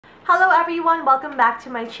Hello everyone, welcome back to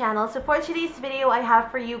my channel. So for today's video, I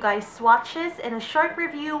have for you guys swatches and a short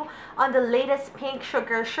review on the latest Pink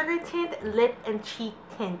Sugar Tint Lip and Cheek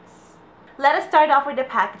Tints. Let us start off with the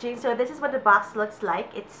packaging. So this is what the box looks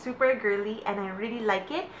like. It's super girly and I really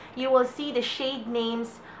like it. You will see the shade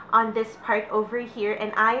names on this part over here,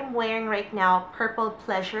 and I am wearing right now Purple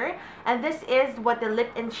Pleasure, and this is what the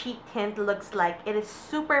lip and cheek tint looks like. It is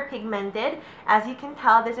super pigmented. As you can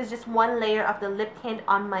tell, this is just one layer of the lip tint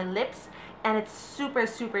on my lips, and it's super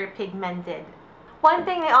pigmented. One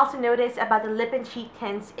thing I also noticed about the lip and cheek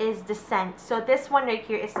tints is the scent. So this one right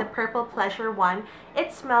here is the Purple Pleasure one.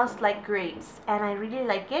 It smells like grapes and I really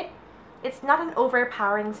like it. It's not an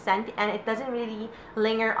overpowering scent and it doesn't really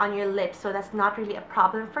linger on your lips, so that's not really a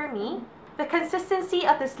problem for me. The consistency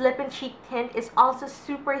of this lip and cheek tint is also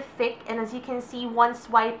super thick, and as you can see, one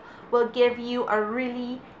swipe will give you a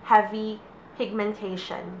really heavy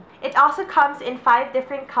pigmentation. It also comes in 5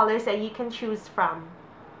 different colors that you can choose from.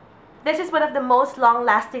 This is one of the most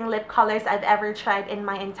long-lasting lip colors I've ever tried in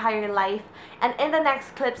my entire life, and in the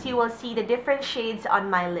next clips you will see the different shades on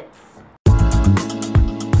my lips.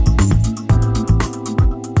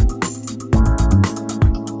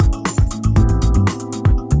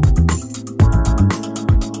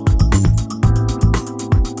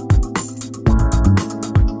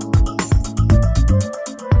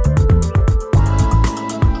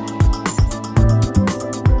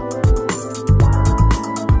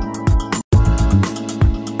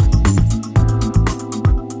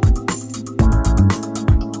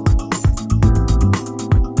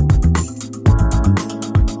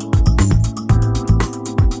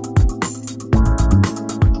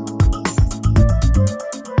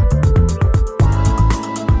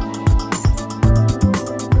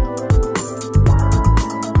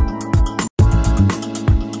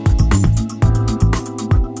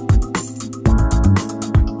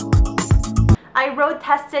 I road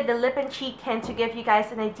tested the lip and cheek tint to give you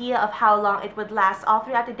guys an idea of how long it would last all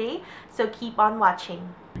throughout the day, so keep on watching.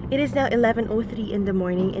 It is now 11:03 in the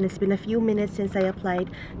morning and it's been a few minutes since I applied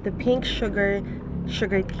the Pink Sugar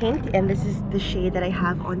tint, and this is the shade that I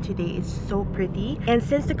have on today. It's so pretty, and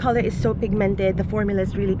since the color is so pigmented, the formula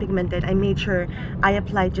is really pigmented, I made sure I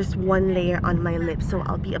applied just one layer on my lips, so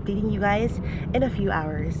I'll be updating you guys in a few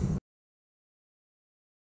hours.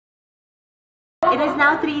 It is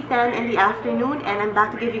now 3:10 in the afternoon and I'm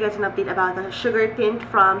back to give you guys an update about the sugar tint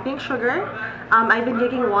from Pink Sugar. I've been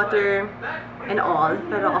drinking water and all,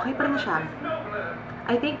 pero okay pa rin siya.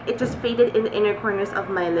 I think it just faded in the inner corners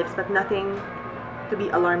of my lips, but nothing to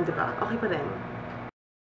be alarmed about. Okay pa rin.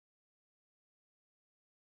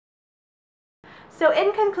 So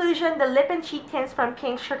in conclusion, the lip and cheek tints from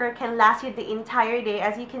Pink Sugar can last you the entire day.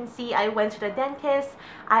 As you can see, I went to the dentist,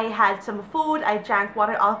 I had some food, I drank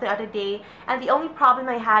water all throughout the day, and the only problem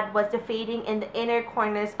I had was the fading in the inner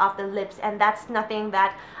corners of the lips, and that's nothing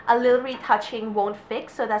that a little retouching won't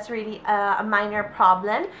fix, so that's really a minor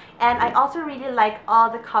problem. And I also really like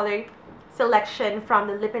all the color selection from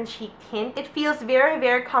the lip and cheek tint. It feels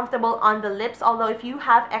very comfortable on the lips, although if you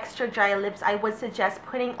have extra dry lips, I would suggest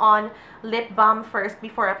putting on lip balm first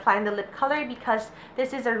before applying the lip color, because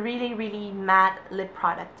this is a really matte lip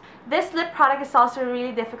product. This lip product is also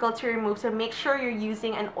really difficult to remove, so make sure you're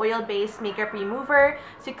using an oil-based makeup remover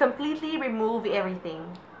to completely remove everything.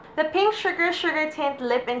 The Pink Sugar Tint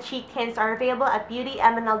Lip and Cheek Tints are available at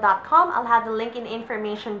BMNL.com. I'll have the link in the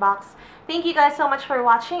information box. Thank you guys so much for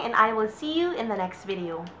watching, and I will see you in the next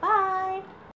video. Bye!